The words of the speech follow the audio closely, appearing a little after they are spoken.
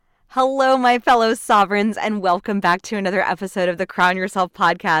Hello, my fellow sovereigns, and welcome back to another episode of the Crown Yourself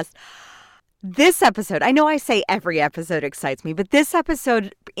podcast. This episode, I know I say every episode excites me, but this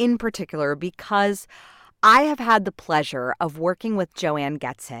episode in particular, because I have had the pleasure of working with Joanne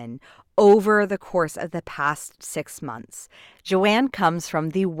Getson over the course of the past 6 months. Joanne comes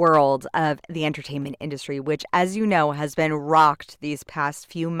from the world of the entertainment industry, which, as you know, has been rocked these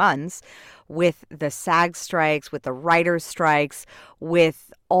past few months with the SAG strikes, with the writers' strikes,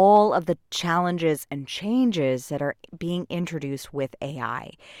 with all of the challenges and changes that are being introduced with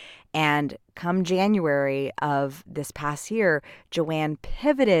AI. And come January of this past year, Joanne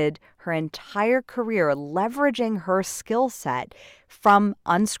pivoted her entire career, leveraging her skill set from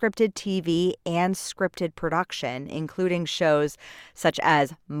unscripted TV and scripted production, including shows such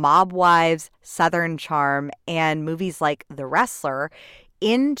as Mob Wives, Southern Charm, and movies like The Wrestler,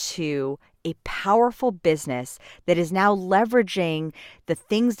 into a powerful business that is now leveraging the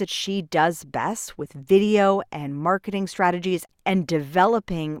things that she does best with video and marketing strategies and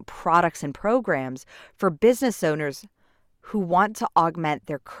developing products and programs for business owners who want to augment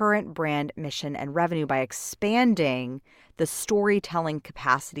their current brand mission and revenue by expanding the storytelling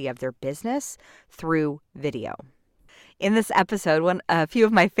capacity of their business through video. In this episode, a few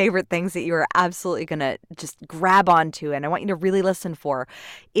of my favorite things that you are absolutely going to just grab onto, and I want you to really listen for,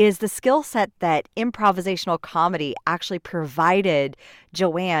 is the skill set that improvisational comedy actually provided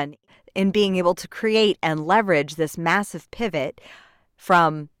Joanne in being able to create and leverage this massive pivot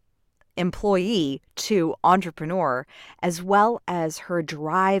from employee to entrepreneur, as well as her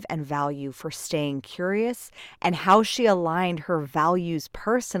drive and value for staying curious and how she aligned her values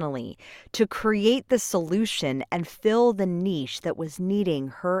personally to create the solution and fill the niche that was needing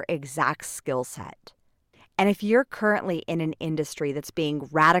her exact skill set. And if you're currently in an industry that's being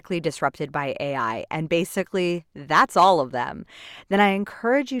radically disrupted by AI, and basically that's all of them, then I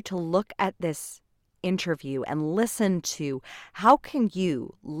encourage you to look at this interview and listen to how can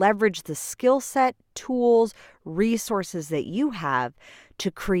you leverage the skill set, tools, resources that you have to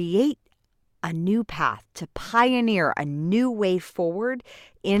create a new path, to pioneer a new way forward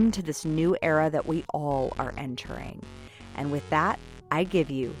into this new era that we all are entering. And with that, I give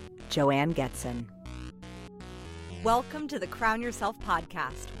you Joanne Getson. Welcome to the Crown Yourself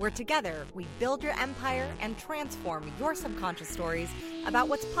podcast, where together we build your empire and transform your subconscious stories about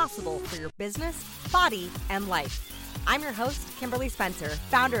what's possible for your business, body, and life. I'm your host, Kimberly Spencer,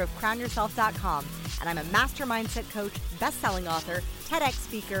 founder of CrownYourself.com, and I'm a master mindset coach, best-selling author, TEDx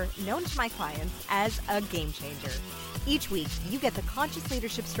speaker, known to my clients as a game changer. Each week, you get the conscious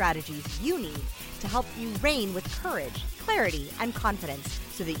leadership strategies you need to help you reign with courage, clarity, and confidence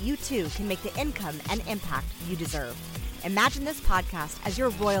so that you too can make the income and impact you deserve. Imagine this podcast as your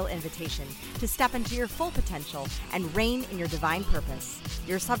royal invitation to step into your full potential and reign in your divine purpose.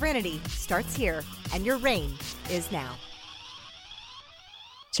 Your sovereignty starts here, and your reign is now.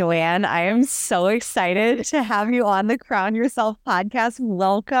 Joanne, I am so excited to have you on the Crown Yourself podcast.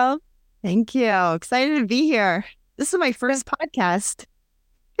 Welcome. Thank you. Excited to be here. This is my first podcast.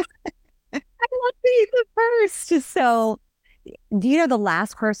 I love being the first. So, do you know the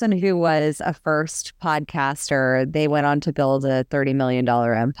last person who was a first podcaster, they went on to build a $30 million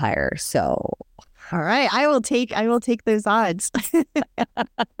empire. So, all right, I will take those odds.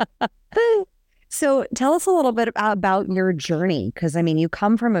 So tell us a little bit about your journey, because I mean, you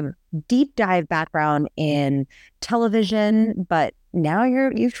come from a deep dive background in television, but now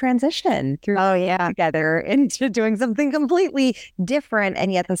you've transitioned through together into doing something completely different,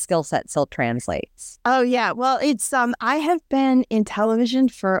 and yet the skill set still translates. Oh yeah, well it's I have been in television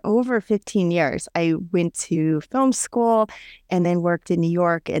for over 15 years. I went to film school and then worked in New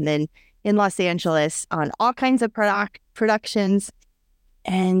York and then in Los Angeles on all kinds of productions,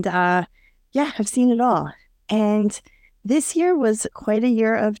 and I've seen it all. And this year was quite a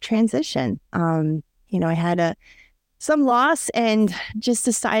year of transition. I had some loss and just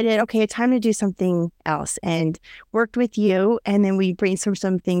decided, okay, time to do something else, and worked with you. And then we brainstormed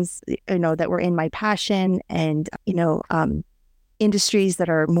some things, that were in my passion and, industries that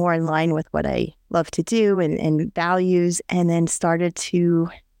are more in line with what I love to do and values. And then started to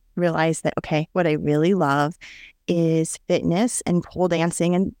realize that, okay, what I really love is fitness and pole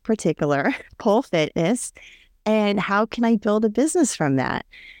dancing in particular, pole fitness. And how can I build a business from that?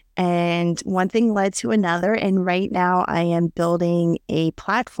 And one thing led to another. And right now I am building a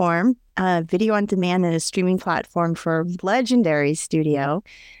platform, video on demand and a streaming platform for legendary studio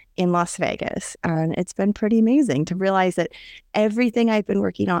in Las Vegas. And it's been pretty amazing to realize that everything I've been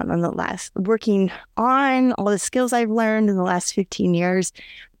working on all the skills I've learned in the last 15 years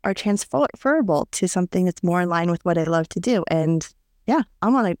are transferable to something that's more in line with what I love to do. And yeah,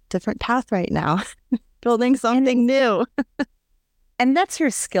 I'm on a different path right now, building And something new. And that's your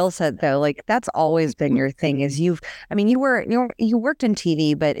skill set, though. Like that's always been your thing. Is I mean, you worked in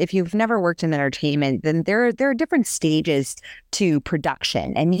TV, but if you've never worked in entertainment, then there are different stages to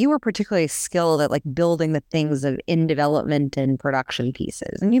production, and you were particularly skilled at like building the things of in development and production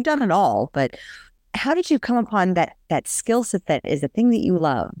pieces, and you've done it all. But how did you come upon that skill set that is a thing that you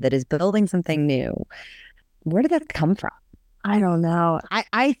love, that is building something new? Where did that come from? I don't know.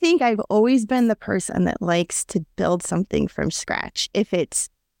 I think I've always been the person that likes to build something from scratch. If it's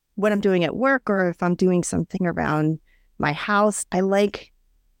what I'm doing at work or if I'm doing something around my house, I like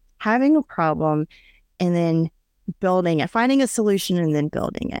having a problem and then building it, finding a solution and then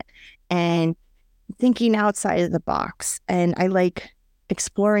building it. And thinking outside of the box. And I like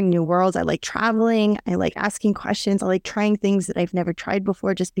exploring new worlds. I like traveling. I like asking questions. I like trying things that I've never tried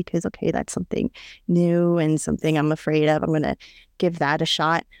before just because, okay, that's something new and something I'm afraid of. I'm going to give that a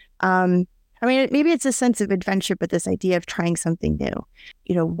shot. I mean, maybe it's a sense of adventure, but this idea of trying something new,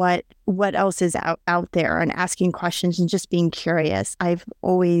 what else is out there, and asking questions and just being curious. I've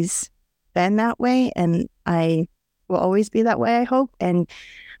always been that way, and I will always be that way, I hope. And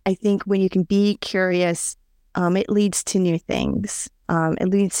I think when you can be curious, it leads to new things. It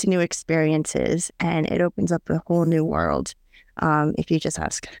leads to new experiences, and it opens up a whole new world. If you just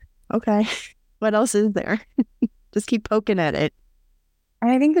ask, okay, what else is there? Just keep poking at it.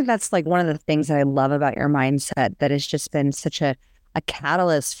 And I think that that's like one of the things that I love about your mindset that has just been such a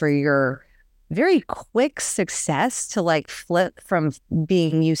catalyst for your very quick success to like flip from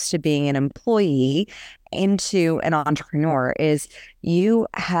being used to being an employee into an entrepreneur is you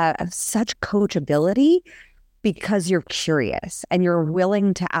have such coachability because you're curious and you're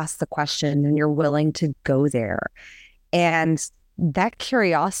willing to ask the question and you're willing to go there. And that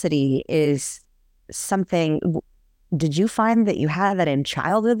curiosity is something. Did you find that you had that in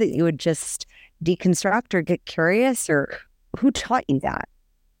childhood that you would just deconstruct or get curious, or who taught you that?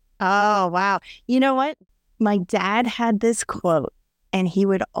 Oh, wow. You know what? My dad had this quote, and he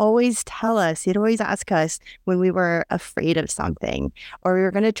would always tell us, he'd always ask us when we were afraid of something or we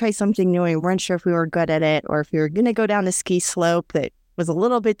were going to try something new and we weren't sure if we were good at it or if we were going to go down a ski slope that was a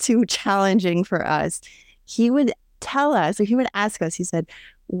little bit too challenging for us. He would tell us, or he would ask us, he said,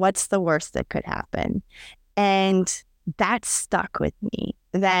 what's the worst that could happen? And that stuck with me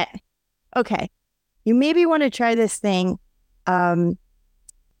that, okay, you maybe want to try this thing.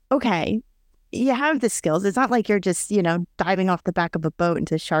 Okay, you have the skills. It's not like you're just, diving off the back of a boat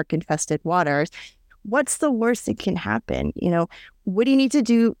into shark infested waters. What's the worst that can happen? What do you need to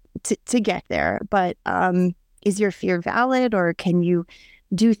do to get there? But is your fear valid, or can you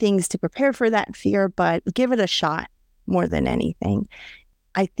do things to prepare for that fear, but give it a shot more than anything?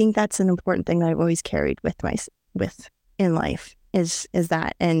 I think that's an important thing that I've always carried with in life is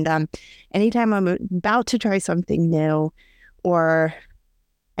that. And anytime I'm about to try something new or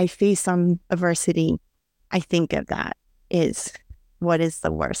I face some adversity, I think of that is what is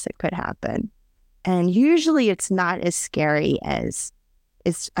the worst that could happen. And usually it's not as scary as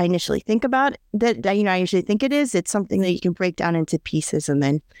I initially think about that. I usually think it is. It's something that you can break down into pieces and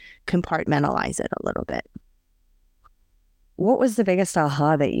then compartmentalize it a little bit. What was the biggest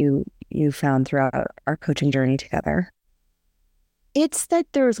aha that you found throughout our coaching journey together? It's that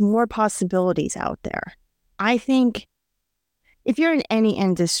there's more possibilities out there. I think if you're in any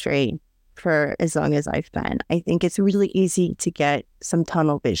industry for as long as I've been, I think it's really easy to get some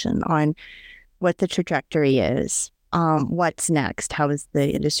tunnel vision on what the trajectory is, what's next, how is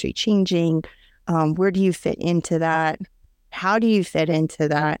the industry changing, where do you fit into that, how do you fit into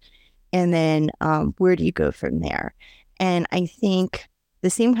that, and then where do you go from there? And I think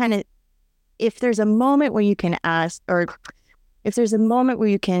the same kind of, if there's a moment where you can ask, or if there's a moment where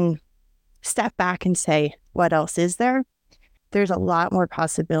you can step back and say, what else is there? There's a lot more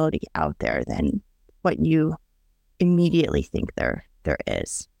possibility out there than what you immediately think there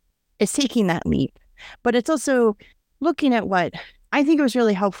is. It's taking that leap, but it's also looking at what I think it was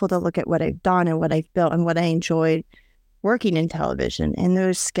really helpful to look at what I've done and what I've built and what I enjoyed working in television. And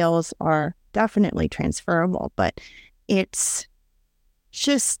those skills are definitely transferable, but it's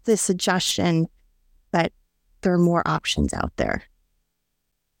just the suggestion that there are more options out there.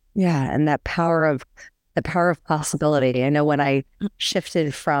 Yeah, and the power of possibility. I know when I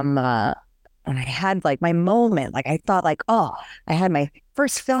shifted from when I had like my moment, like I thought like, oh, I had my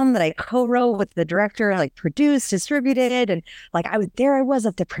first film that I co-wrote with the director, like produced, distributed, and like I was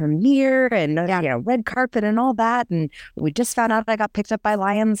at the premiere and red carpet and all that, and we just found out I got picked up by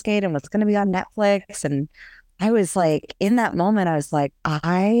Lionsgate and was going to be on Netflix, and I was like, in that moment, I was like,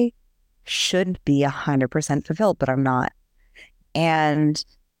 I should be 100% fulfilled, but I'm not. And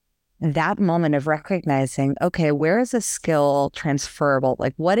that moment of recognizing, okay, where is a skill transferable?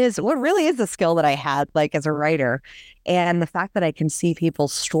 Like what really is a skill that I had like as a writer? And the fact that I can see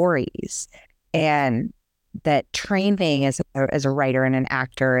people's stories and that training as a writer and an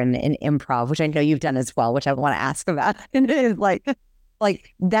actor and in improv, which I know you've done as well, which I want to ask about, is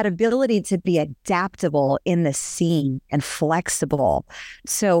like that ability to be adaptable in the scene and flexible.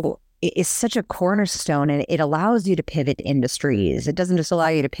 So it is such a cornerstone, and it allows you to pivot industries. It doesn't just allow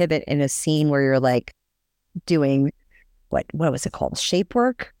you to pivot in a scene where you're like doing what was it called? Shape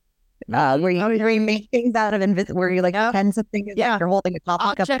work? Where you make things out of where you like pen something, you're holding a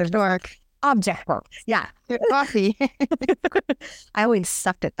coffee cup. Object work. Yeah. Coffee. I always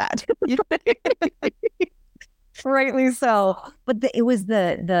sucked at that. Rightly so. But it was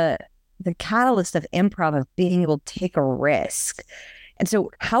the catalyst of improv, of being able to take a risk. And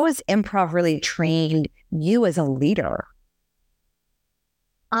so how has improv really trained you as a leader?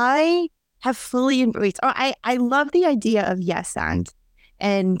 I have fully embraced, I love the idea of yes and.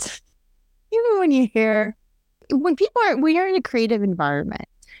 And even when you're in a creative environment,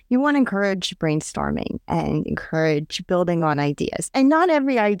 you want to encourage brainstorming and encourage building on ideas. And not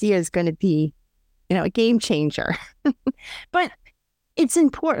every idea is going to be, a game changer. But it's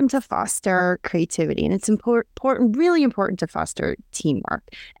important to foster creativity, and it's really important to foster teamwork.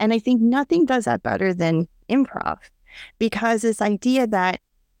 And I think nothing does that better than improv, because this idea that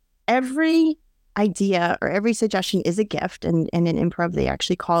every idea or every suggestion is a gift, and in improv, they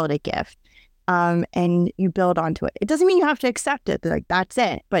actually call it a gift. And you build onto it. It doesn't mean you have to accept it. Like, that's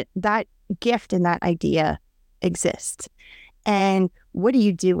it. But that gift and that idea exists. And what do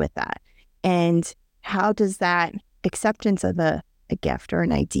you do with that? And how does that acceptance of a gift or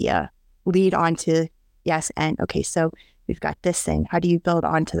an idea lead on to yes and? Okay, so we've got this thing. How do you build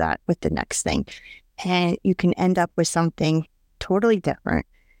onto that with the next thing? And you can end up with something totally different.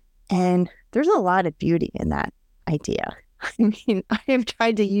 And there's a lot of beauty in that idea. I mean, I have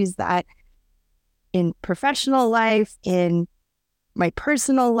tried to use that in professional life, in my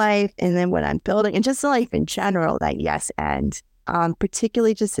personal life, and then when I'm building, and just life in general, that yes and,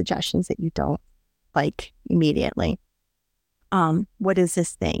 particularly just suggestions that you don't like immediately. What is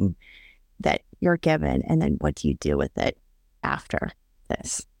this thing that you're given, and then what do you do with it after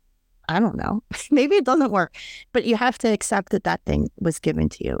this? I don't know. Maybe it doesn't work, but you have to accept that thing was given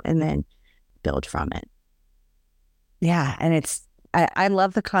to you and then build from it. Yeah, and I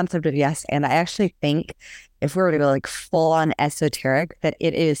love the concept of yes, and I actually think if we were to go like full on esoteric, that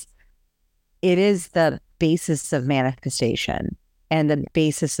it is the basis of manifestation and the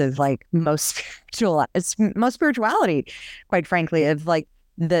basis of like most spirituality, quite frankly, of like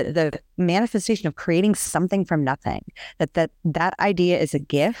the manifestation of creating something from nothing. That idea is a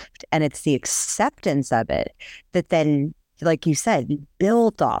gift, and it's the acceptance of it that then, like you said, you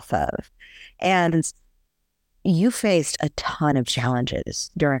build off of. And you faced a ton of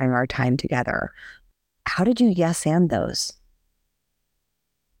challenges during our time together. How did you yes and those?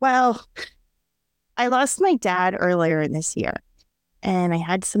 Well, I lost my dad earlier in this year, and I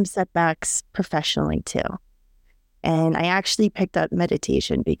had some setbacks professionally too. And I actually picked up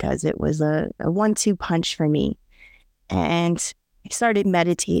meditation because it was a 1-2 punch for me. And I started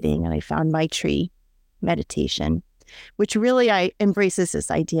meditating, and I found Maitri meditation, which really embraces this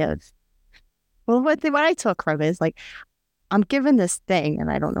idea of, well, what I took from it is like, I'm given this thing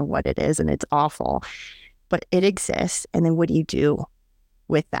and I don't know what it is, and it's awful, but it exists. And then what do you do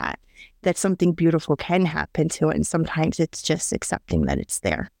with that? That something beautiful can happen to it. And sometimes it's just accepting that it's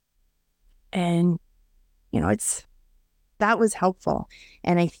there. And, that was helpful.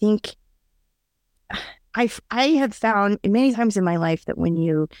 And I think I have found many times in my life that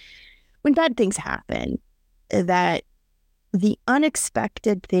when bad things happen, that the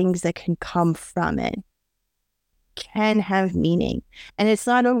unexpected things that can come from it can have meaning. And it's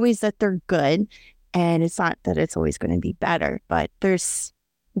not always that they're good, and it's not that it's always going to be better, but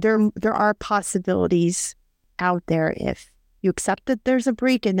there are possibilities out there if you accept that there's a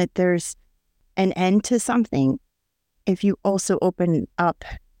break and that there's an end to something, if you also open up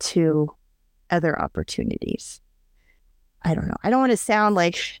to other opportunities. I don't know. I don't want to sound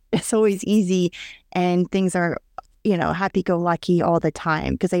like it's always easy and things are, happy-go-lucky all the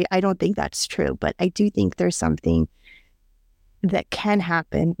time, because I don't think that's true. But I do think there's something that can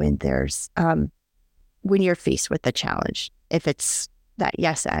happen when when you're faced with a challenge, if it's that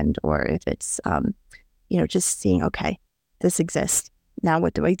yes and, or if it's, just seeing, okay, this exists. Now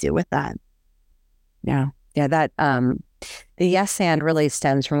what do I do with that? Yeah. That the yes and really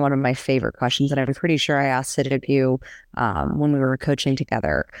stems from one of my favorite questions, and I'm pretty sure I asked it of you when we were coaching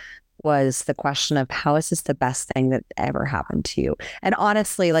together, was the question of how is this the best thing that ever happened to you? And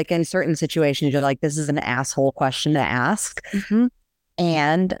honestly, like in certain situations, you're like, this is an asshole question to ask. Mm-hmm.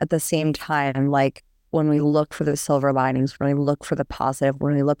 And at the same time, like when we look for the silver linings, when we look for the positive,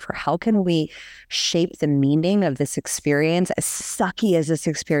 when we look for how can we shape the meaning of this experience, as sucky as this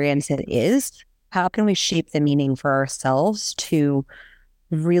experience it is, how can we shape the meaning for ourselves to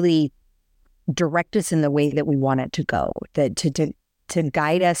really direct us in the way that we want it to go, that to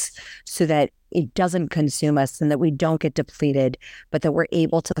guide us so that it doesn't consume us and that we don't get depleted, but that we're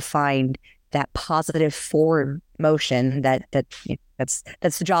able to find that positive forward motion that's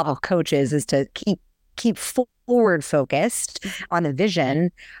the job of coaches, is to keep forward focused on the vision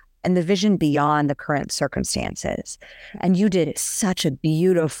and the vision beyond the current circumstances. And you did such a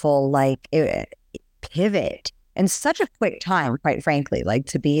beautiful pivot in such a quick time, quite frankly, like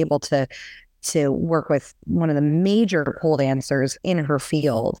to be able to work with one of the major pole dancers in her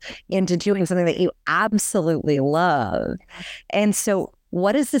field into doing something that you absolutely love. And so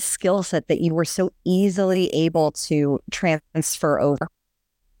what is the skill set that you were so easily able to transfer over?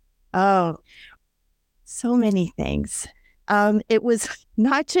 Oh, so many things. It was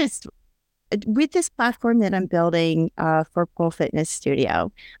not just with this platform that I'm building for Pole Fitness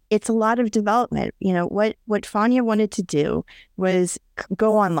Studio. It's a lot of development. You know, what Fania wanted to do was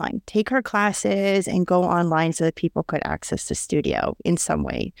go online, take her classes and go online so that people could access the studio in some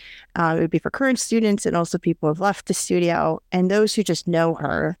way. It would be for current students and also people who have left the studio and those who just know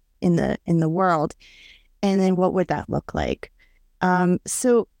her in the world. And then what would that look like?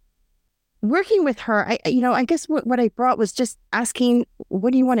 So working with her, I guess what I brought was just asking,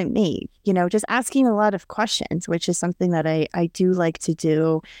 what do you want to make? You know, just asking a lot of questions, which is something that I do like to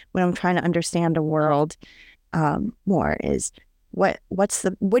do when I'm trying to understand a world more, is what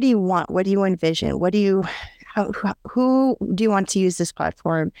do you want? What do you envision? Who do you want to use this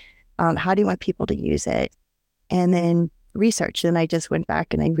platform? How do you want people to use it? And then research. And I just went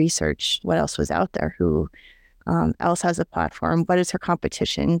back and I researched what else was out there, who else has a platform, what is her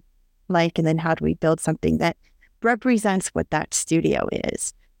competition like, and then how do we build something that represents what that studio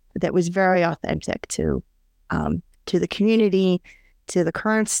is, that was very authentic to the community, to the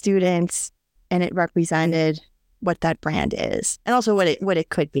current students, and it represented what that brand is, and also what it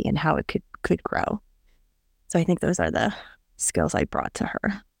could be and how it could grow. So I think those are the skills I brought to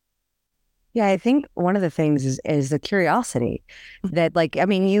her. Yeah, I think one of the things is the curiosity that, like, I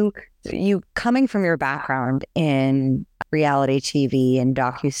mean, you coming from your background in reality TV and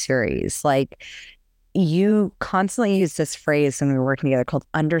docuseries, like you constantly use this phrase when we were working together called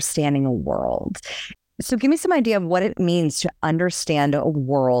understanding a world. So give me some idea of what it means to understand a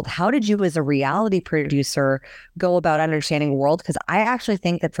world. How did you as a reality producer go about understanding a world? Because I actually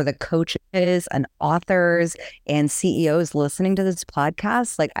think that for the coaches and authors and CEOs listening to this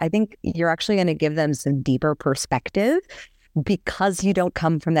podcast, like I think you're actually going to give them some deeper perspective because you don't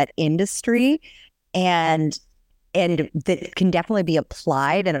come from that industry, and that can definitely be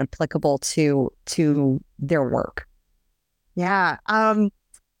applied and applicable to their work. Yeah.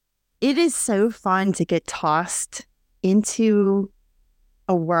 It is so fun to get tossed into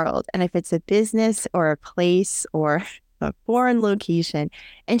a world. And if it's a business or a place or a foreign location,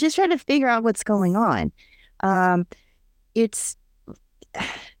 and just try to figure out what's going on. It's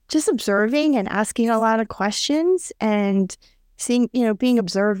just observing and asking a lot of questions and seeing, being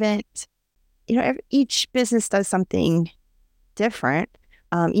observant. Each business does something different.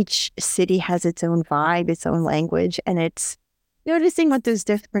 Each city has its own vibe, its own language, and it's noticing what those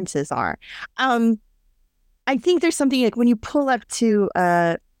differences are. I think there's something like when you pull up to,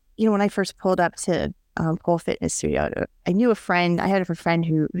 when I first pulled up to Pole Fitness Studio, I had a friend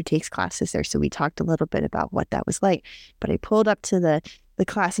who takes classes there. So we talked a little bit about what that was like. But I pulled up to the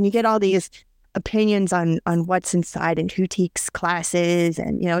class and you get all these opinions on what's inside and who takes classes.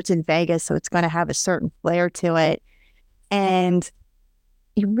 And, it's in Vegas, so it's going to have a certain flair to it. And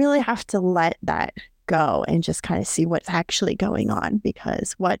you really have to let that go and just kind of see what's actually going on,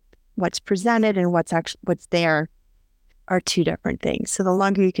 because what's presented and what's there are two different things. So the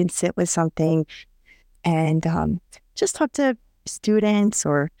longer you can sit with something and just talk to students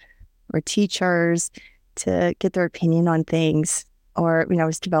or teachers to get their opinion on things, or I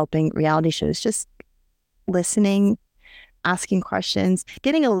was developing reality shows, just listening, asking questions,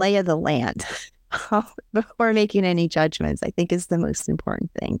 getting a lay of the land before making any judgments, I think is the most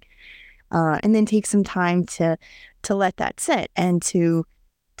important thing. And then take some time to let that sit and to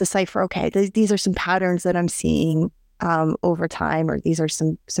decipher, okay, these are some patterns that I'm seeing over time, or these are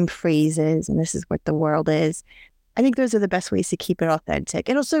some phrases, and this is what the world is. I think those are the best ways to keep it authentic.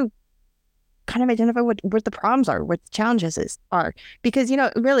 And also kind of identify what the problems are, what the are. Because,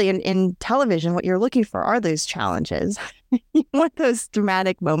 really in television, what you're looking for are those challenges. You want those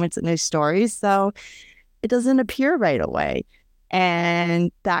dramatic moments in those stories. So it doesn't appear right away.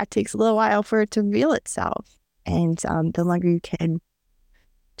 And that takes a little while for it to reveal itself. And the longer you can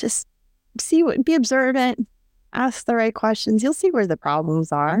just be observant, ask the right questions, you'll see where the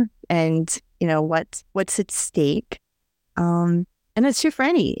problems are and, what's at stake. And it's true for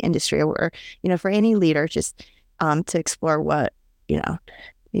any industry or, for any leader, just to explore what,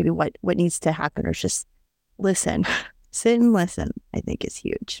 maybe what needs to happen or just listen, sit and listen, I think is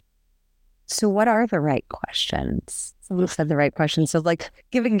huge. So what are the right questions? So you said the right questions. So like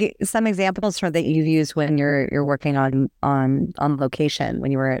giving some examples for that you've used when you're working on location,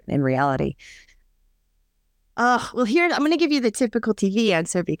 when you were in reality. Well, here, I'm going to give you the typical TV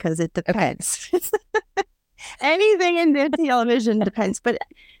answer because it depends. Okay. Anything in the television depends, but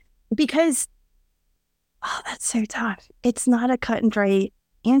because, that's so tough. It's not a cut and dry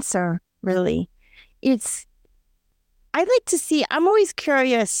answer, really. I like to see, I'm always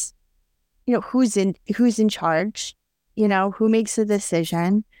curious, who's in charge, who makes the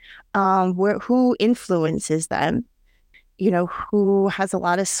decision, who influences them, who has a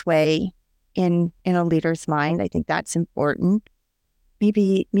lot of sway in a leader's mind. I think that's important.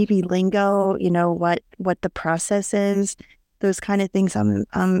 Maybe lingo, what the process is, those kind of things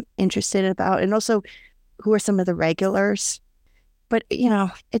I'm interested about. And also who are some of the regulars. But,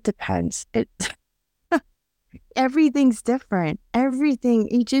 it depends. Everything's different.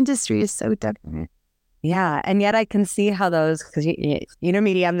 Each industry is so different. Yeah. And yet I can see how those, because you know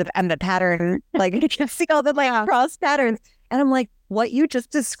me, I'm the pattern, like you can see all the cross patterns. And I'm like, what you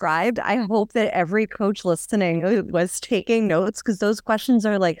just described, I hope that every coach listening was taking notes, because those questions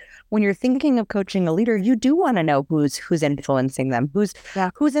are like, when you're thinking of coaching a leader, you do want to know who's influencing them, who's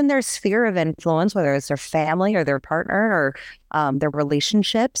in their sphere of influence, whether it's their family or their partner or their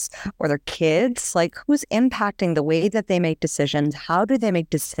relationships or their kids, like who's impacting the way that they make decisions, how do they make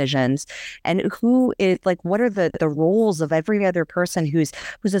decisions, and who is like, what are the roles of every other person who's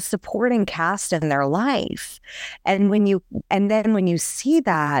a supporting cast in their life. And when you see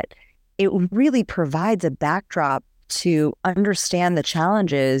that, it really provides a backdrop to understand the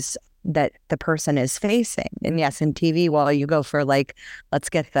challenges that the person is facing. And yes, in TV, while you go for like, let's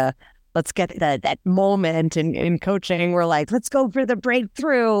get that moment in coaching, we're like, let's go for the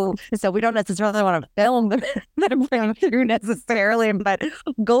breakthrough. So we don't necessarily want to film the breakthrough necessarily, but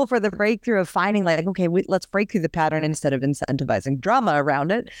go for the breakthrough of finding like, okay, let's break through the pattern instead of incentivizing drama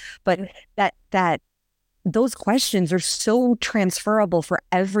around it. But that those questions are so transferable for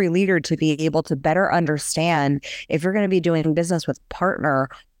every leader to be able to better understand if you're going to be doing business with a partner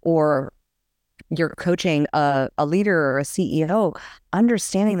or you're coaching a leader or a CEO.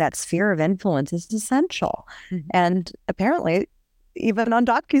 Understanding that sphere of influence is essential. Mm-hmm. And apparently even on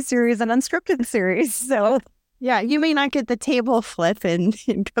docuseries and unscripted series. So yeah, you may not get the table flip in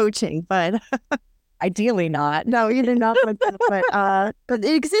coaching, but ideally not. No, you do not. But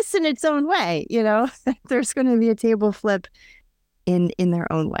it exists in its own way. There's going to be a table flip in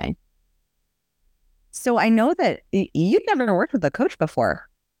their own way. So I know that you've never worked with a coach before.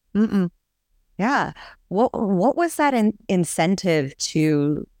 Mm-mm. Yeah. What was that incentive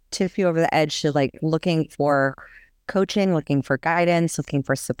to tip you over the edge to like looking for coaching, looking for guidance, looking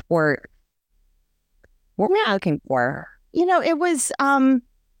for support? What were you looking for? It was.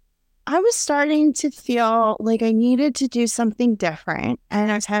 I was starting to feel like I needed to do something different,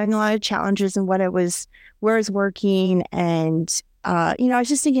 and I was having a lot of challenges in where I was working, and I was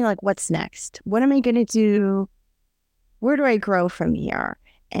just thinking like, what's next? What am I going to do? Where do I grow from here?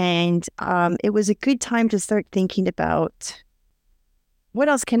 And it was a good time to start thinking about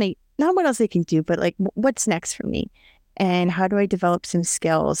not what else I can do, but like what's next for me, and how do I develop some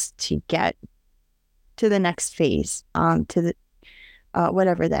skills to get to the next phase, to the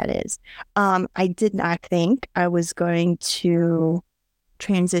whatever that is. I did not think I was going to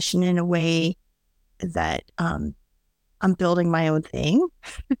transition in a way that I'm building my own thing.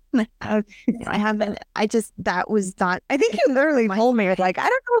 That was not. I think you literally told me, like, I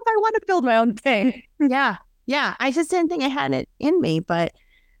don't know if I want to build my own thing. Yeah. I just didn't think I had it in me, but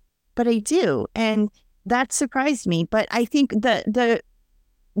I do. And that surprised me. But I think the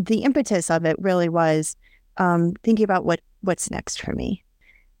impetus of it really was thinking about what's next for me,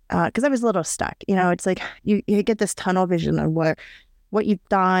 because I was a little stuck. It's like you get this tunnel vision of what you've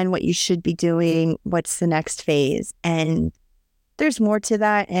done, what you should be doing, what's the next phase, and there's more to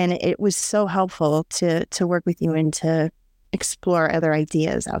that. And it was so helpful to work with you and to explore other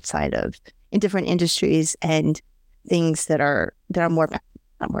ideas outside of in different industries and things that are more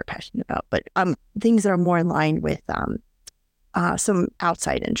I'm more passionate about, but things that are more in line with some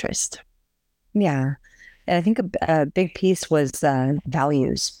outside interest. Yeah. And I think a big piece was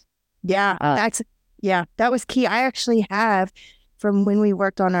values. Yeah, that was key. I actually have, from when we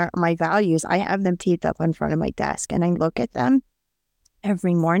worked on my values, I have them taped up in front of my desk, and I look at them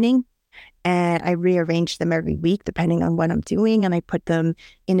every morning, and I rearrange them every week depending on what I'm doing, and I put them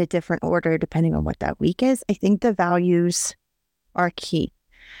in a different order depending on what that week is. I think the values are key,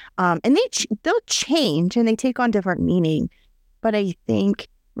 and they'll change and they take on different meaning. But I think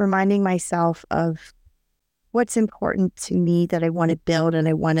reminding myself of what's important to me that I want to build and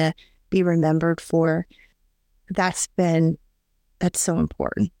I want to be remembered for, that's so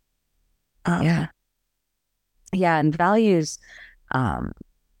important. Yeah. And values,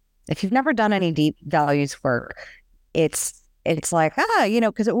 if you've never done any deep values work, it's like,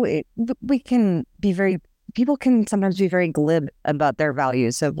 because we can be people can sometimes be very glib about their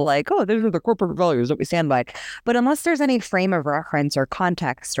values of like, oh, these are the corporate values that we stand by. But unless there's any frame of reference or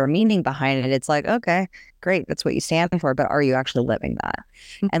context or meaning behind it, it's like, okay, great, that's what you stand for, but are you actually living that?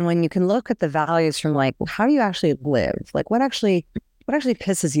 And when you can look at the values from like, how do you actually live? Like what actually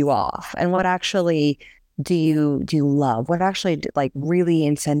pisses you off, and what actually do you love? What actually like really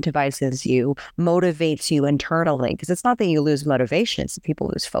incentivizes you, motivates you internally? Because it's not that you lose motivation, it's that people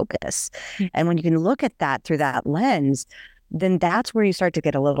lose focus. And when you can look at that through that lens, then that's where you start to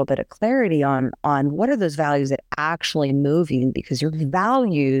get a little bit of clarity on what are those values that actually move you, because your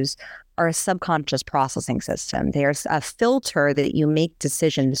values are a subconscious processing system. There's a filter that you make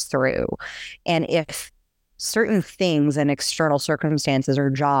decisions through. And if certain things and external circumstances or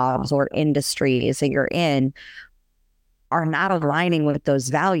jobs or industries that you're in are not aligning with those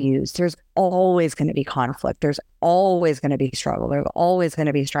values, there's always going to be conflict. There's always going to be struggle. There's always going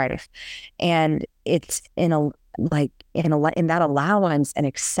to be strife. And it's in that allowance and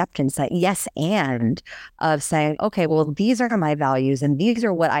acceptance, that yes, and of saying, okay, well, these are my values and these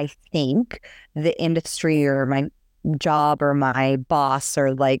are what I think the industry or my job or my boss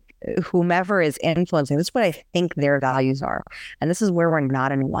or like whomever is influencing, this is what I think their values are, and this is where we're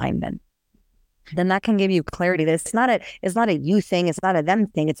not in alignment. Then that can give you clarity that it's not a you thing, it's not a them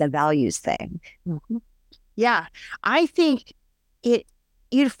thing, it's a values thing. Mm-hmm. Yeah, I think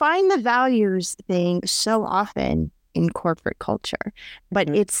you'd find the values thing so often in corporate culture, but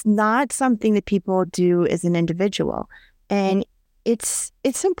it's not something that people do as an individual, and it's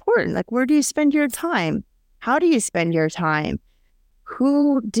important. Like, where do you spend your time? How do you spend your time?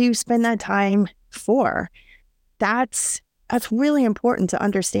 Who do you spend that time for? That's really important to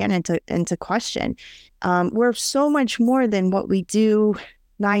understand and to question. We're so much more than what we do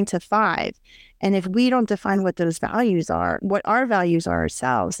 9 to 5. And if we don't define what those values are, what our values are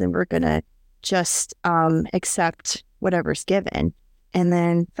ourselves, then we're going to just accept whatever's given. And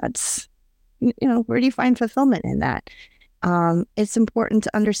then that's, where do you find fulfillment in that? It's important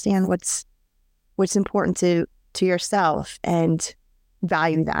to understand what's important to yourself and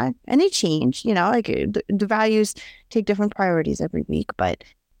value that. And they change, like the values take different priorities every week, but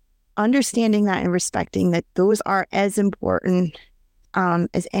understanding that and respecting that those are as important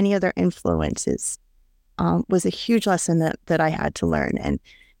as any other influences was a huge lesson that I had to learn, and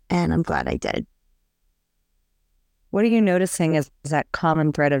I'm glad I did. What are you noticing as that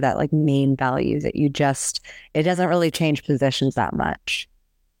common thread of that like main value that it doesn't really change positions that much?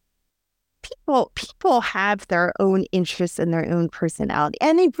 People have their own interests and their own personality,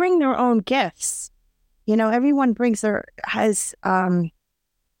 and they bring their own gifts. Everyone has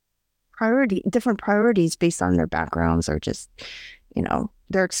different priorities based on their backgrounds or just,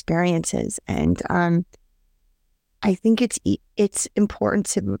 their experiences. And I think it's important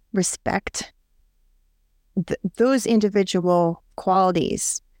to respect those individual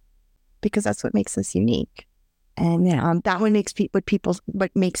qualities, because that's what makes us unique. And that one makes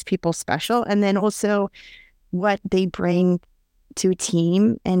what makes people special, and then also what they bring to a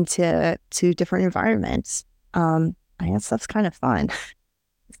team and to different environments. I guess that's kind of fun.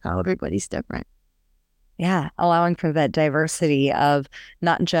 How everybody's different. Yeah, allowing for that diversity of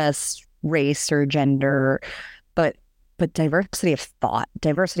not just race or gender, but diversity of thought,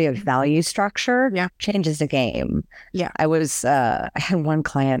 diversity of value structure changes the game. Yeah. I had one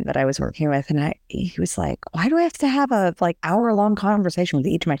client that I was working with, and he was like, why do I have to have a hour-long conversation with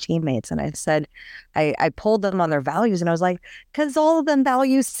each of my teammates? And I said, I pulled them on their values, and I was like, because all of them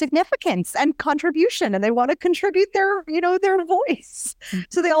value significance and contribution, and they want to contribute their voice.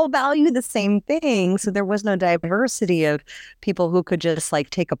 So they all value the same thing. So there was no diversity of people who could just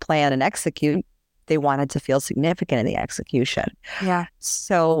take a plan and execute. They wanted to feel significant in the execution. Yeah.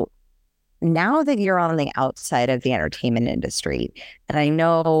 So now that you're on the outside of the entertainment industry, and I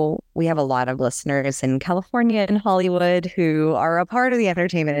know we have a lot of listeners in California and Hollywood who are a part of the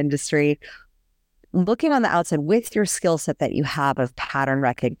entertainment industry, looking on the outside with your skill set that you have of pattern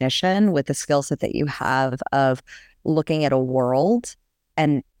recognition, with the skill set that you have of looking at a world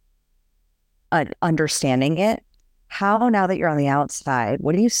and understanding it, how now that you're on the outside,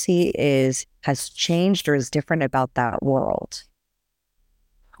 what do you see has changed or is different about that world?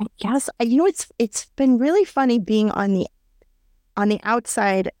 Yes, it's been really funny being on the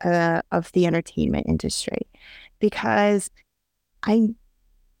outside of the entertainment industry, because I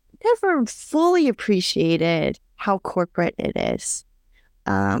never fully appreciated how corporate it is.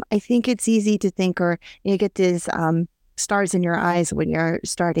 I think it's easy to think, or you get these stars in your eyes when you're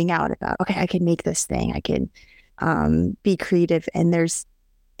starting out about, okay, I can make this thing, I can be creative, and it's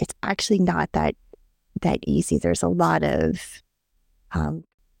actually not that easy. There's a lot of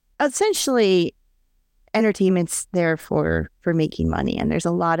essentially entertainment's there for making money, and there's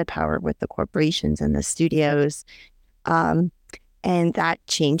a lot of power with the corporations and the studios, and that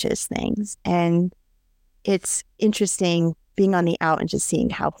changes things. And it's interesting being on the out and just seeing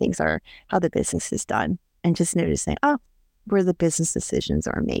how the business is done, and just noticing, where the business decisions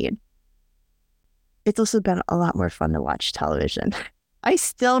are made. It's also been a lot more fun to watch television. I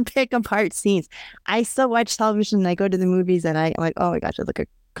still pick apart scenes. I still watch television, and I go to the movies, and I'm like, oh my gosh, I look at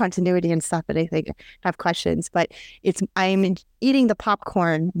continuity and stuff, and I think I have questions. But I'm eating the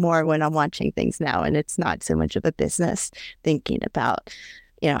popcorn more when I'm watching things now, and it's not so much of a business, thinking about,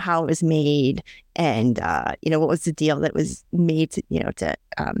 how it was made, and what was the deal that was made to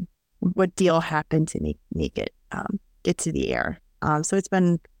what deal happened to make it get to the air. So it's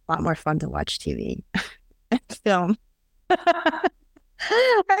been a lot more fun to watch TV and film.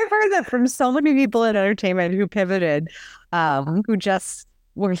 I've heard that from so many people in entertainment who pivoted, who just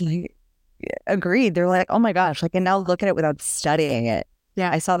were like, agreed. They're like, oh my gosh, I can now look at it without studying it. Yeah.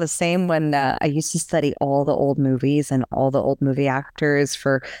 I saw the same when I used to study all the old movies and all the old movie actors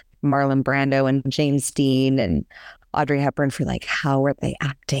for Marlon Brando and James Dean and Audrey Hepburn, for like, how are they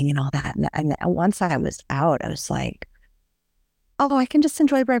acting and all that. And once I was out, I was like, oh, I can just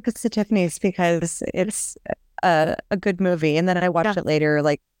enjoy Breakfast at Tiffany's because it's a good movie. And then I watched it later,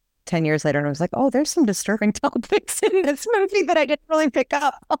 like 10 years later, and I was like, oh, there's some disturbing topics in this movie that I didn't really pick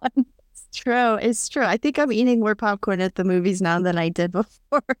up on. It's true. I think I'm eating more popcorn at the movies now than I did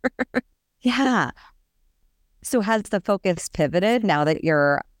before. Yeah. So has the focus pivoted now that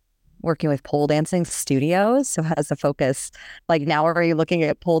you're working with pole dancing studios? So has the focus, like, now are you looking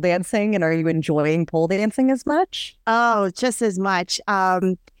at pole dancing, and are you enjoying pole dancing as much? Oh, just as much.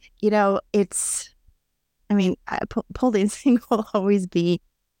 Pole dancing will always be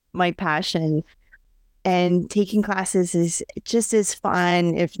my passion, and taking classes is just as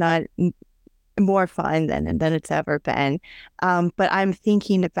fun, if not more fun than it's ever been. But I'm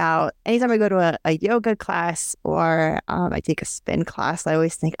thinking about, anytime I go to a yoga class, or I take a spin class, I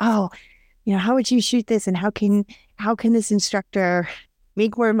always think, how would you shoot this, and how can this instructor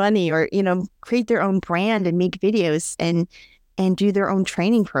make more money, or create their own brand and make videos and do their own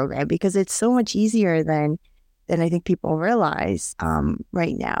training program, because it's so much easier than I think people realize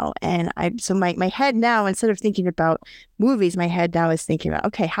right now. And my head now, instead of thinking about movies, my head now is thinking about,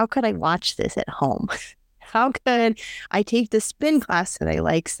 okay, how could I watch this at home? How could I take the spin class that I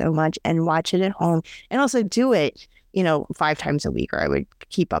like so much and watch it at home, and also do it, 5 times a week, or I would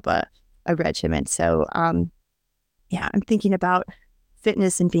keep up a regimen. So, I'm thinking about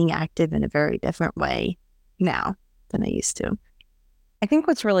fitness and being active in a very different way now than I used to. I think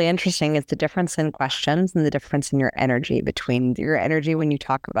what's really interesting is the difference in questions and the difference in your energy, between your energy when you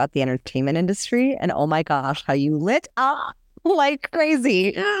talk about the entertainment industry, and oh my gosh, how you lit up like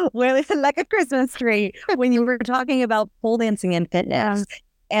crazy, like a Christmas tree, when you were talking about pole dancing and fitness,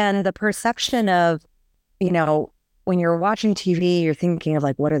 and the perception of, when you're watching TV, you're thinking of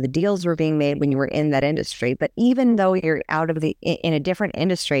like, what are the deals were being made when you were in that industry. But even though you're in a different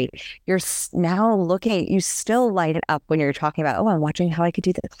industry, you're now looking, you still light it up when you're talking about, oh, I'm watching how I could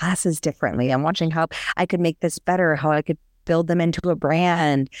do the classes differently. I'm watching how I could make this better, how I could build them into a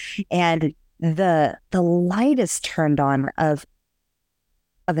brand. And the light is turned on of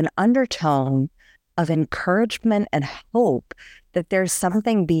an undertone of encouragement and hope that there's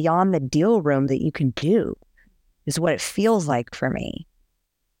something beyond the deal room that you can do, is what it feels like for me.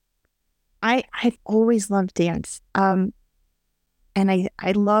 I've always loved dance. And I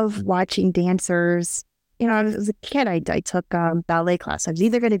love watching dancers. As a kid, I took ballet class. I was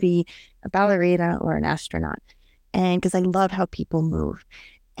either going to be a ballerina or an astronaut. And because I love how people move.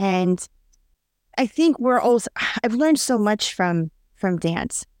 And I think I've learned so much from from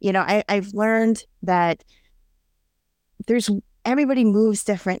dance. I've learned that there's everybody moves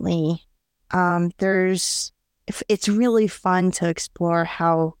differently. It's really fun to explore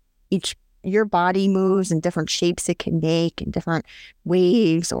how your body moves and different shapes it can make and different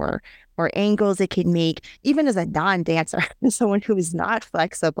waves or angles it can make, even as a non-dancer, someone who is not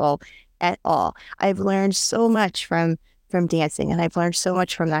flexible at all. I've learned so much from dancing, and I've learned so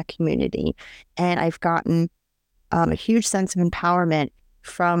much from that community. And I've gotten a huge sense of empowerment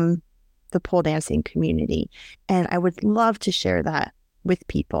from the pole dancing community. And I would love to share that with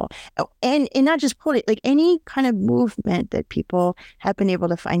people. Oh, and not just pole, like any kind of movement that people have been able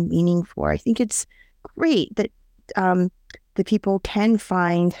to find meaning for. I think it's great that the people can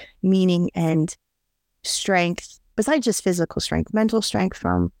find meaning and strength, besides just physical strength, mental strength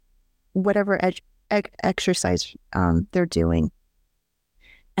from whatever exercise they're doing.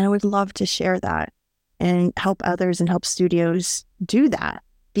 And I would love to share that and help others and help studios do that,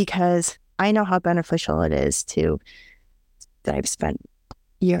 because I know how beneficial it is that I've spent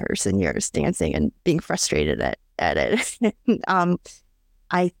years and years dancing and being frustrated at it.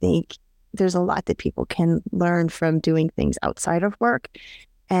 I think there's a lot that people can learn from doing things outside of work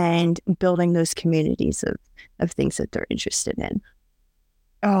and building those communities of things that they're interested in.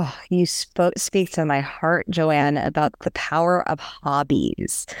 Oh, you speak to my heart, Joanne, about the power of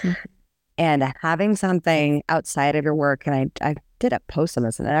hobbies and having something outside of your work. And I did a post on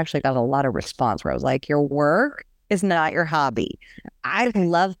this, and it actually got a lot of response where I was like, your work is not your hobby. I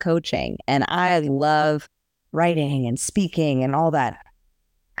love coaching and I love writing and speaking and all that.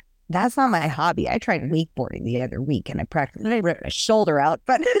 That's not my hobby. I tried wakeboarding the other week and I ripped my shoulder out,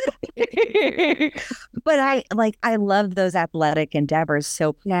 but I love those athletic endeavors.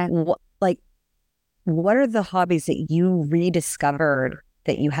 So what are the hobbies that you rediscovered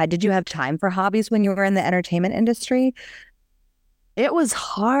that you had? Did you have time for hobbies when you were in the entertainment industry? It was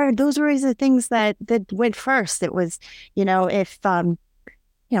hard. Those were the things that went first. It was, if when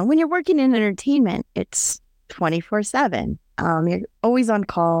you're working in entertainment, it's 24/7. You're always on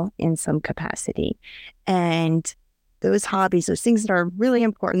call in some capacity. And those hobbies, those things that are really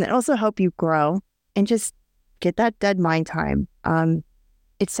important, that also help you grow and just get that dead mind time.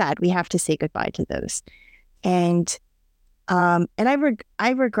 It's sad. We have to say goodbye to those. And I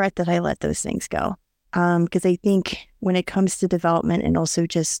regret that I let those things go. Because I think when it comes to development and also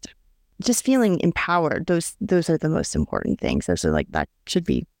just feeling empowered, those are the most important things. Those are that should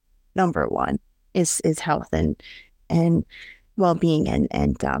be number one is health and well-being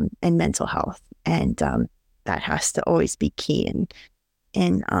and mental health. And that has to always be key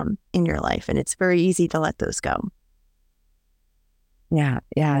in your life. And it's very easy to let those go. Yeah.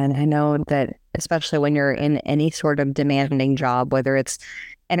 And I know that especially when you're in any sort of demanding job, whether it's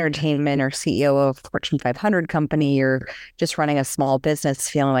entertainment or CEO of a Fortune 500 company, you're just running a small business,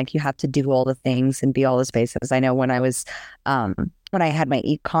 feeling like you have to do all the things and be all the spaces. I know when I was, when I had my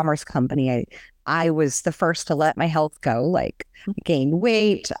e-commerce company, I was the first to let my health go, gain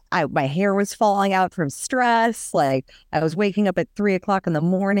weight. My hair was falling out from stress. I was waking up at 3:00 in the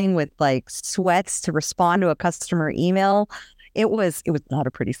morning with sweats to respond to a customer email. It was not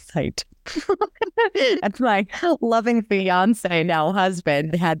a pretty sight. And my loving fiance, now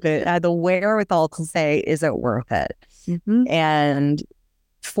husband, had the wherewithal to say, "Is it worth it?" Mm-hmm. And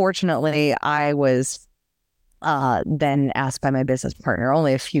fortunately, I was then asked by my business partner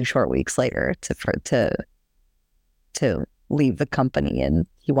only a few short weeks later to leave the company, and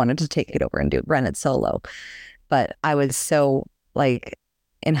he wanted to take it over and run it solo. But I was so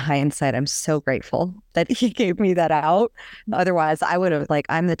in hindsight, I'm so grateful that he gave me that out. Otherwise, I would have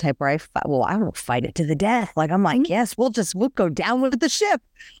I'm the type where I will fight it to the death. I'm like, yes, we'll go down with the ship.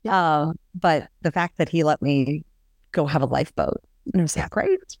 Yeah. But the fact that he let me go have a lifeboat, and I was like,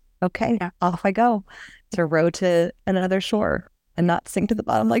 great, okay, off I go to row to another shore and not sink to the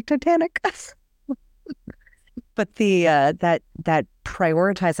bottom like Titanic. But the that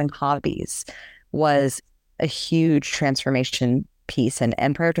prioritizing hobbies was a huge transformation piece,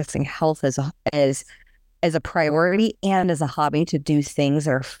 and prioritizing health as a priority and as a hobby to do things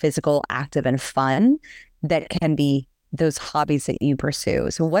that are physical, active, and fun that can be those hobbies that you pursue.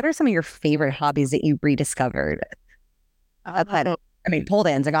 So what are some of your favorite hobbies that you rediscovered? Pole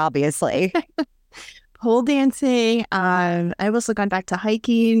dancing, obviously. Pole dancing. I've also gone back to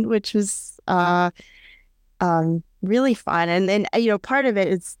hiking, which was really fun. And then, part of it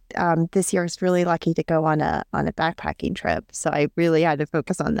is this year I was really lucky to go on a backpacking trip. So I really had to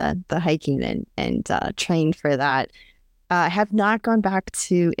focus on the hiking and train for that. I have not gone back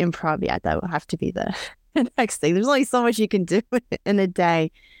to improv yet. That will have to be the next thing. There's only so much you can do in a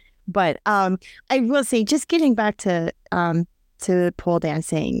day. But I will say, just getting back to to pole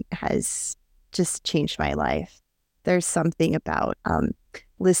dancing has just changed my life. There's something about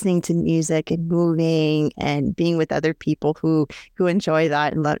listening to music and moving and being with other people who enjoy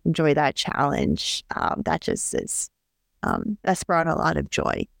that and enjoy that challenge. That just is that's brought a lot of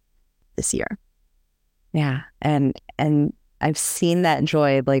joy this year. Yeah, and I've seen that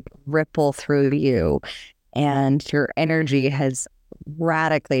joy like ripple through you, and your energy has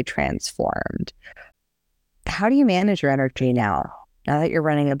radically transformed. How do you manage your energy now? Now that you're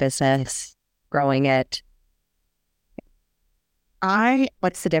running a business, growing it,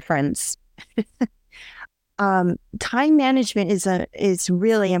 what's the difference? Time management is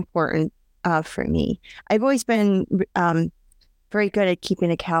really important for me. I've always been very good at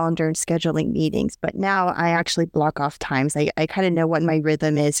keeping a calendar and scheduling meetings, but now I actually block off times. I kind of know what my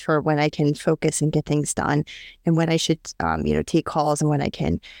rhythm is for when I can focus and get things done, and when I should take calls, and when it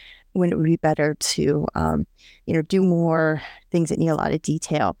would be better to do more things that need a lot of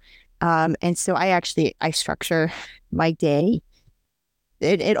detail. And so I structure my day.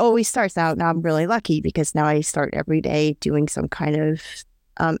 It always starts out. Now I'm really lucky because now I start every day doing some kind of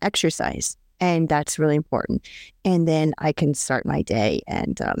exercise, and that's really important. And then I can start my day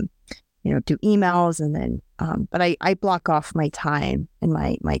and do emails, and then but I block off my time in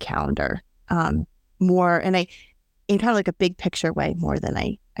my calendar more, and in kind of like a big picture way more than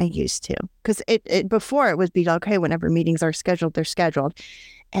I used to, because it before it would be okay, whenever meetings are scheduled, they're scheduled,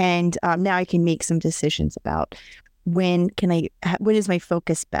 and now I can make some decisions about when is my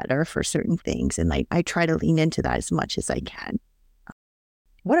focus better for certain things, and I try to lean into that as much as I can.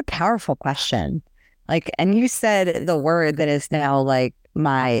 What a powerful question. Like, and you said the word that is now like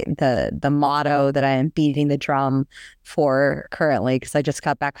the motto that I am beating the drum for currently, because I just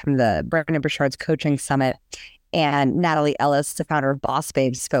got back from the Brendon Burchard's coaching summit, and Natalie Ellis, the founder of Boss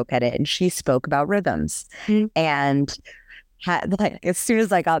Babe, spoke at it, and she spoke about rhythms. And like, as soon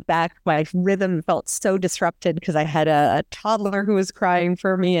as I got back, my rhythm felt so disrupted because I had a toddler who was crying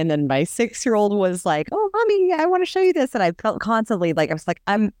for me, and then my 6-year-old was like, "Oh, mommy, I want to show you this," and I felt constantly like I was like,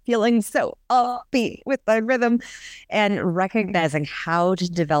 I'm feeling so upbeat with my rhythm, and recognizing how to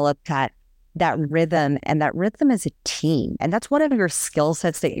develop that rhythm, and that rhythm is a team, and that's one of your skill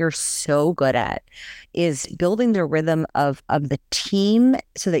sets that you're so good at, is building the rhythm of the team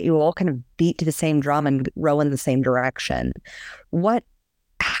so that you all kind of beat to the same drum and row in the same direction.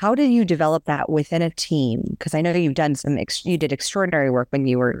 How did you develop that within a team? Because I know you've done you did extraordinary work when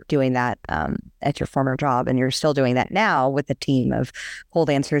you were doing that at your former job, and you're still doing that now with a team of pole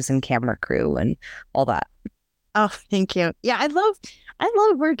dancers and camera crew and all that. Oh, thank you. Yeah, I love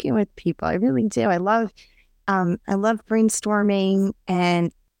working with people. I really do. I love brainstorming.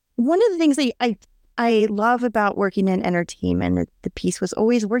 And one of the things that I love about working in entertainment, the piece was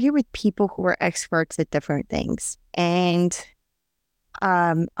always working with people who are experts at different things, and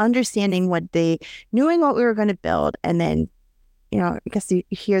understanding knowing what we were going to build, and then I guess you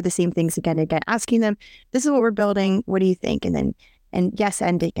hear the same things again and again, asking them, "This is what we're building. What do you think?" And yes,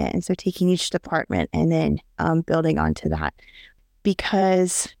 ending it. And so taking each department and then building onto that,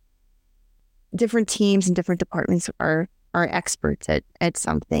 because different teams and different departments are experts at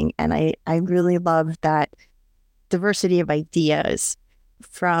something. And I really love that diversity of ideas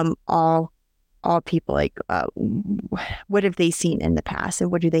from all people. Like, what have they seen in the past, and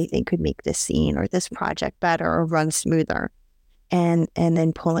what do they think could make this scene or this project better or run smoother? And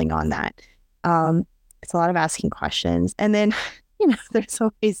then pulling on that. It's a lot of asking questions. And then there's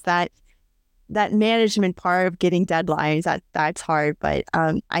always that management part of getting deadlines. That's hard, but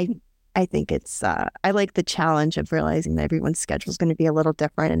I think it's I like the challenge of realizing that everyone's schedule is going to be a little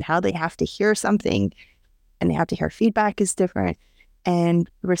different, and how they have to hear something and they have to hear feedback is different, and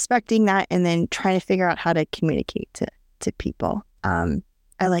respecting that, and then trying to figure out how to communicate to people.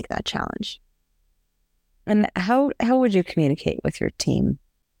 I like that challenge. And how would you communicate with your team?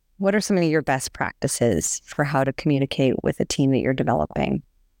 What are some of your best practices for how to communicate with a team that you're developing?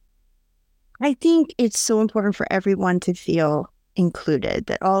 I think it's so important for everyone to feel included,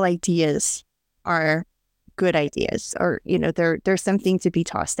 that all ideas are good ideas, or there's something to be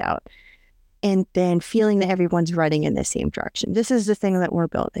tossed out, and then feeling that everyone's running in the same direction. This is the thing that we're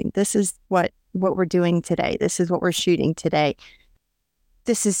building. This is what we're doing today. This is what we're shooting today.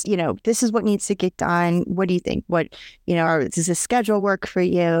 This is what needs to get done. What do you think? Does the schedule work for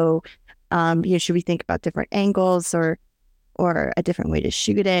you? Should we think about different angles or a different way to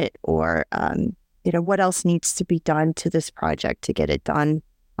shoot it? Or, what else needs to be done to this project to get it done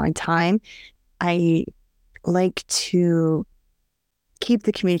on time? I like to keep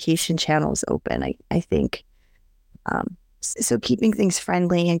the communication channels open. I think, so keeping things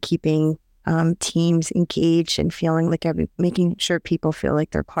friendly and keeping teams engaged and feeling like making sure people feel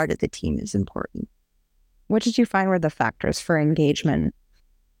like they're part of the team is important. What did you find were the factors for engagement?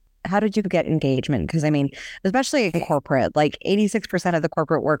 How did you get engagement? Because I mean, especially in corporate, like 86% of the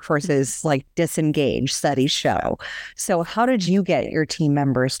corporate workforce is like disengaged, studies show. So how did you get your team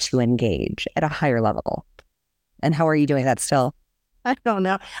members to engage at a higher level? And how are you doing that still? I don't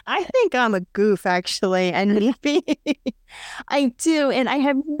know. I think I'm a goof, actually. And maybe I do. And I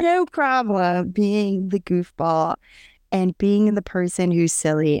have no problem being the goofball and being the person who's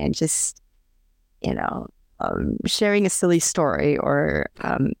silly and just, you know, sharing a silly story or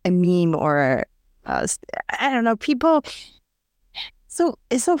a meme or I don't know. People. So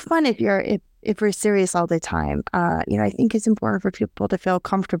it's so fun if we're serious all the time. I think it's important for people to feel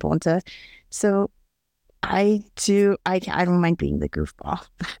comfortable and to. So I do. I don't mind being the goofball.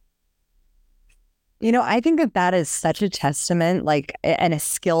 I think that is such a testament, like, and a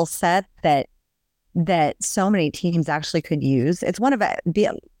skill set that so many teams actually could use. It's one of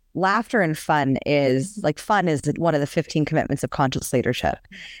the laughter and fun is one of the 15 commitments of conscious leadership.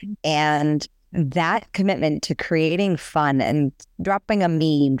 And that commitment to creating fun and dropping a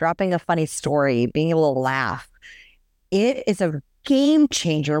meme, dropping a funny story, being able to laugh, it is a game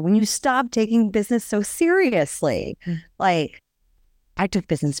changer when you stop taking business so seriously. Like, I took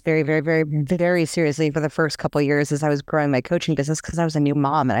business very, very, very, very seriously for the first couple of years as I was growing my coaching business because I was a new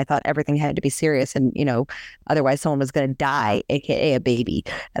mom and I thought everything had to be serious and, otherwise someone was going to die, aka a baby.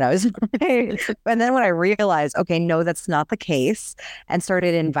 And I was, and then when I realized, okay, no, that's not the case, and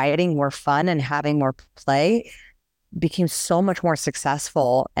started inviting more fun and having more play, became so much more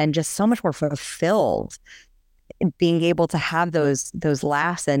successful and just so much more fulfilled being able to have those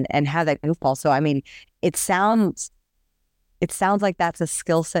laughs and have that goofball. So, I mean, it sounds like that's a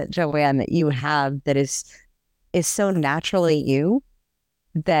skill set, Joanne, that you have that is so naturally you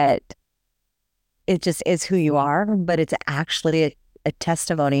that it just is who you are, but it's actually a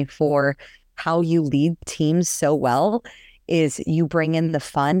testimony for how you lead teams so well is you bring in the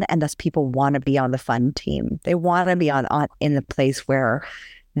fun, and thus people want to be on the fun team. They want to be on in the place where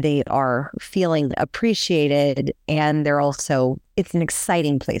they are feeling appreciated and it's an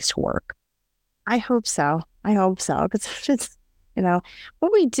exciting place to work. I hope so. Because it's just,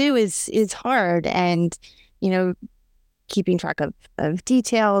 what we do is hard, and, keeping track of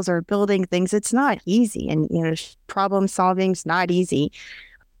details or building things, it's not easy. And, problem solving is not easy.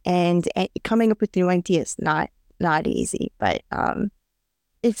 And coming up with new ideas, not easy, but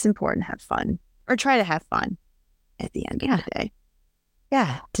it's important to have fun or try to have fun at the end of the day.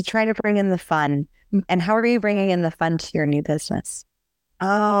 Yeah, to try to bring in the fun. And how are you bringing in the fun to your new business?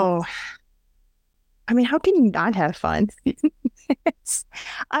 Oh, I mean, how can you not have fun?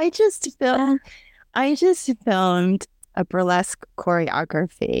 I just filmed a burlesque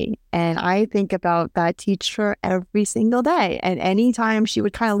choreography, and I think about that teacher every single day. And anytime she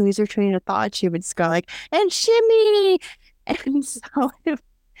would kind of lose her train of thought, she would just go like, and shimmy. And so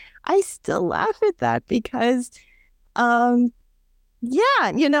I still laugh at that because, yeah,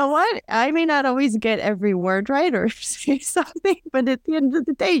 you know what? I may not always get every word right or say something, but at the end of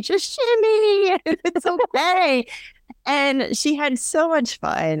the day, just shimmy. It's okay. And she had so much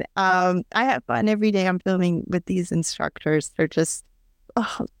fun. I have fun every day I'm filming with these instructors. They're just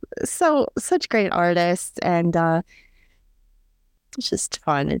such great artists, and it's just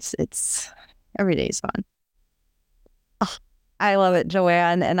fun. It's every day is fun. Oh, I love it,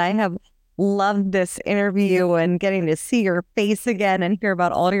 Joanne, and I have loved this interview and getting to see your face again and hear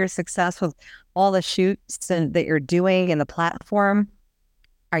about all your success with all the shoots that you're doing in the platform.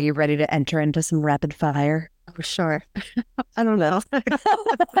 Are you ready to enter into some rapid fire? Oh, sure. I don't know.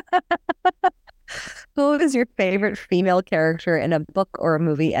 Who is your favorite female character in a book or a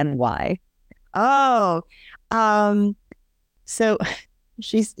movie, and why? Oh, so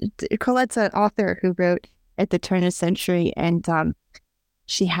Colette's an author who wrote at the turn of the century, and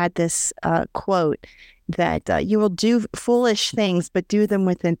she had this quote that you will do foolish things, but do them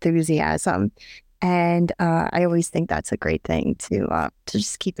with enthusiasm. And I always think that's a great thing to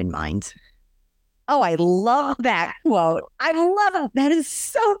just keep in mind. Oh, I love that quote. I love it. That is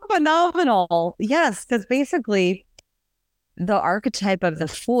so phenomenal. Yes, because basically the archetype of the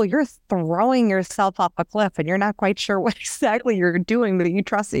fool, you're throwing yourself off a cliff and you're not quite sure what exactly you're doing, but you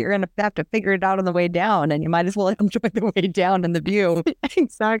trust that you're going to have to figure it out on the way down, and you might as well enjoy the way down and the view.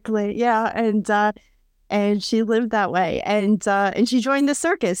 Exactly. Yeah. And she lived that way, and she joined the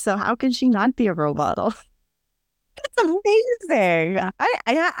circus. So how can she not be a role model? That's amazing.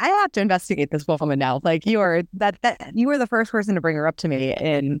 I have to investigate this woman now. Like, you are you were the first person to bring her up to me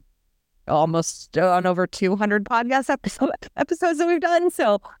in almost on over 200 podcast episodes that we've done.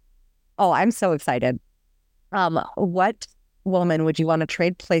 So Oh, I'm so excited. What woman would you want to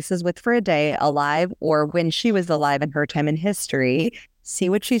trade places with for a day, alive or when she was alive in her time in history? See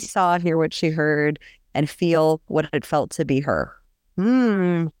what she saw, hear what she heard, and feel what it felt to be her.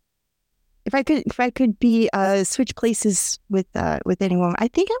 Hmm. If I could be switch places with anyone, I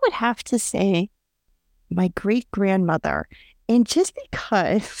think I would have to say my great grandmother. And just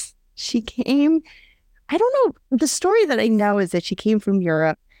because she came, I don't know, the story that I know is that she came from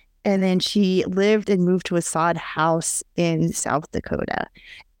Europe and then she lived and moved to a sod house in South Dakota.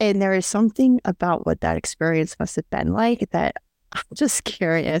 And there is something about what that experience must have been like that I'm just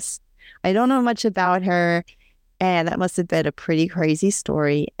curious. I don't know much about her, and that must have been a pretty crazy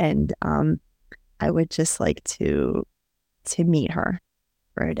story. And I would just like to meet her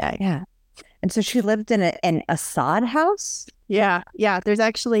for a day. Yeah. And so she lived in a sod house? Yeah, yeah. There's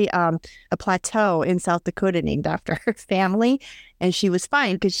actually a plateau in South Dakota named after her family, and she was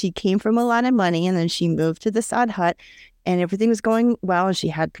fine because she came from a lot of money, and then she moved to the sod hut, and everything was going well, and she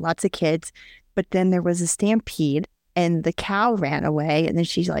had lots of kids. But then there was a stampede, and the cow ran away, and then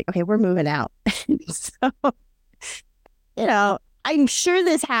she's like, "Okay, we're moving out." So, you know, I'm sure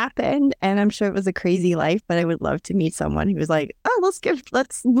this happened, and I'm sure it was a crazy life, but I would love to meet someone who was like, oh,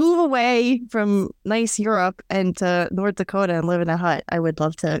 let's move away from nice Europe and to North Dakota and live in a hut. I would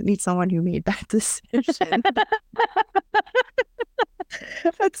love to meet someone who made that decision.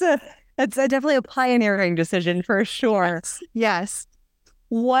 That's definitely a pioneering decision for sure. Yes.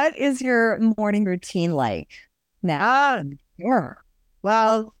 What is your morning routine like now? Sure.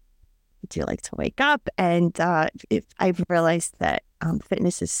 Well, I do like to wake up, and if I've realized that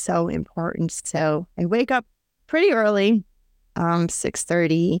fitness is so important, so I wake up pretty early,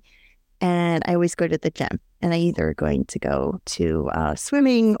 6:30, and I always go to the gym. And I either going to go to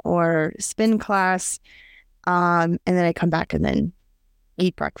swimming or spin class, and then I come back and then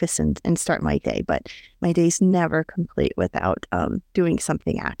eat breakfast and start my day. But my day's never complete without doing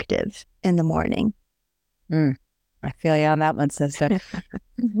something active in the morning. I feel you on that one, sister.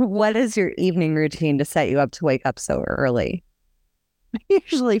 What is your evening routine to set you up to wake up so early? I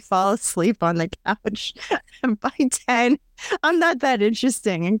usually fall asleep on the couch by 10. I'm not that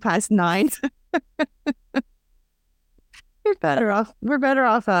interesting and past 9. We're better off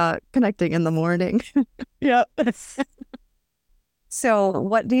connecting in the morning. Yep. So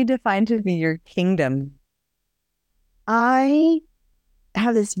what do you define to be your kingdom? I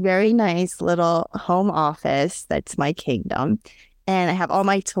have this very nice little home office that's my kingdom. And I have all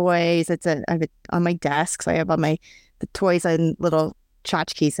my toys. I have it on my desk. So I have all the toys and little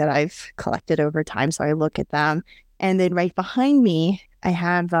tchotchkes that I've collected over time. So I look at them. And then right behind me, I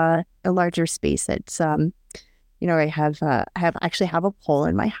have a larger space that's I actually have a pole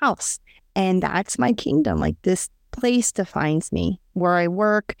in my house. And that's my kingdom. Like, this place defines me, where I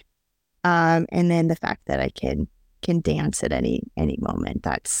work. And then the fact that I can dance at any moment.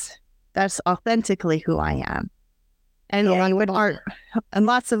 That's authentically who I am. And along with art and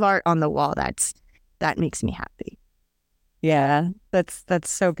lots of art on the wall, that makes me happy. Yeah, that's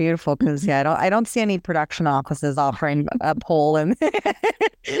so beautiful because I don't see any production offices offering a pole, and I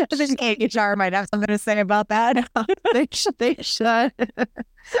think HR might have something to say about that. They should.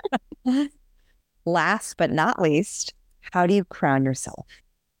 Last but not least, how do you crown yourself?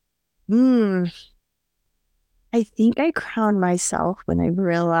 I think I crown myself when I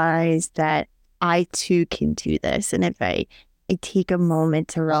realize that I too can do this. And if I take a moment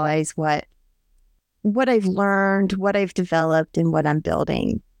to realize what I've learned, what I've developed, and what I'm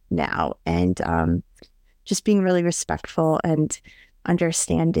building now, and just being really respectful and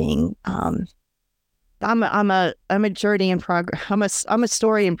understanding. I'm a journey in progress. I'm a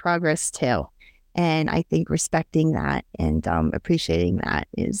story in progress too, and I think respecting that and appreciating that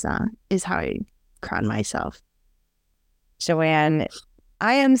is how I crown myself. Joanne,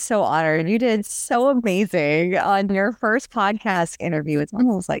 I am so honored. You did so amazing on your first podcast interview. It's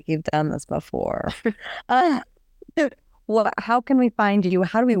almost like you've done this before. How can we find you?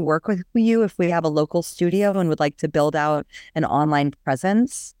 How do we work with you if we have a local studio and would like to build out an online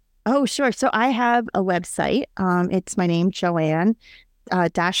presence? Oh, sure. So I have a website. It's my name, Joanne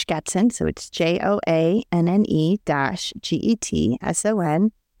dash Getson. So it's JOANNE dash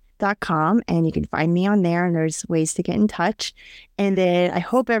GETSON.com, and you can find me on there, and there's ways to get in touch. And then I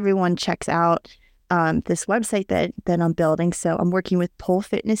hope everyone checks out this website that I'm building. So I'm working with Pole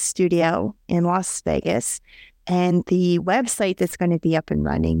Fitness Studio in Las Vegas, and the website that's going to be up and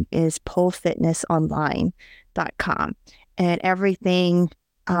running is polefitnessonline.com, and everything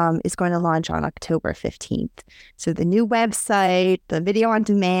is going to launch on October 15th. So the new website, the video on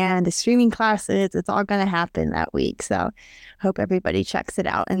demand, the streaming classes, it's all going to happen that week. So hope everybody checks it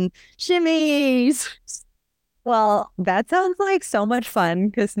out and shimmies. Well, that sounds like so much fun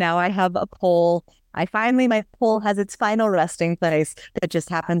because now I have a pole. My pole has its final resting place that just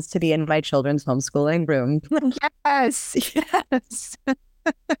happens to be in my children's homeschooling room. Yes, yes.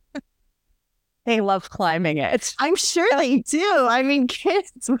 They love climbing it. I'm sure they do. I mean,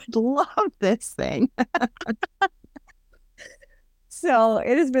 kids would love this thing. So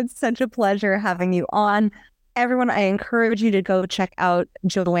it has been such a pleasure having you on. Everyone, I encourage you to go check out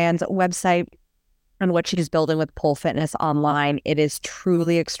Joanne's website and what she's building with pole fitness online. It is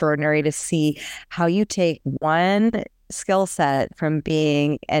truly extraordinary to see how you take one skill set from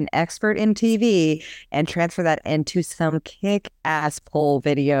being an expert in TV and transfer that into some kick-ass pole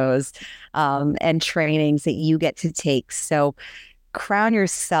videos and trainings that you get to take. So crown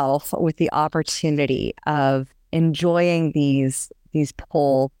yourself with the opportunity of enjoying these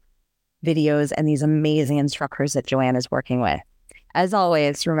pole videos and these amazing instructors that Joanne is working with. As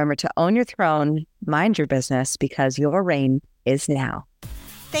always, remember to own your throne, mind your business, because your reign is now.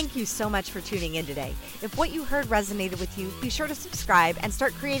 Thank you so much for tuning in today. If what you heard resonated with you, be sure to subscribe and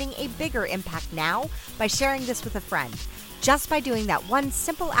start creating a bigger impact now by sharing this with a friend. Just by doing that one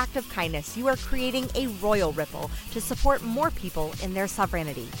simple act of kindness, you are creating a royal ripple to support more people in their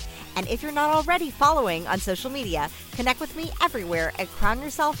sovereignty. And if you're not already following on social media, connect with me everywhere at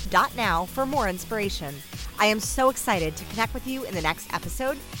crownyourself.now for more inspiration. I am so excited to connect with you in the next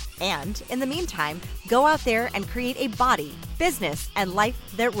episode. And in the meantime, go out there and create a body, business, and life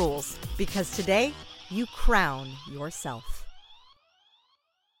that rules. Because today, you crown yourself.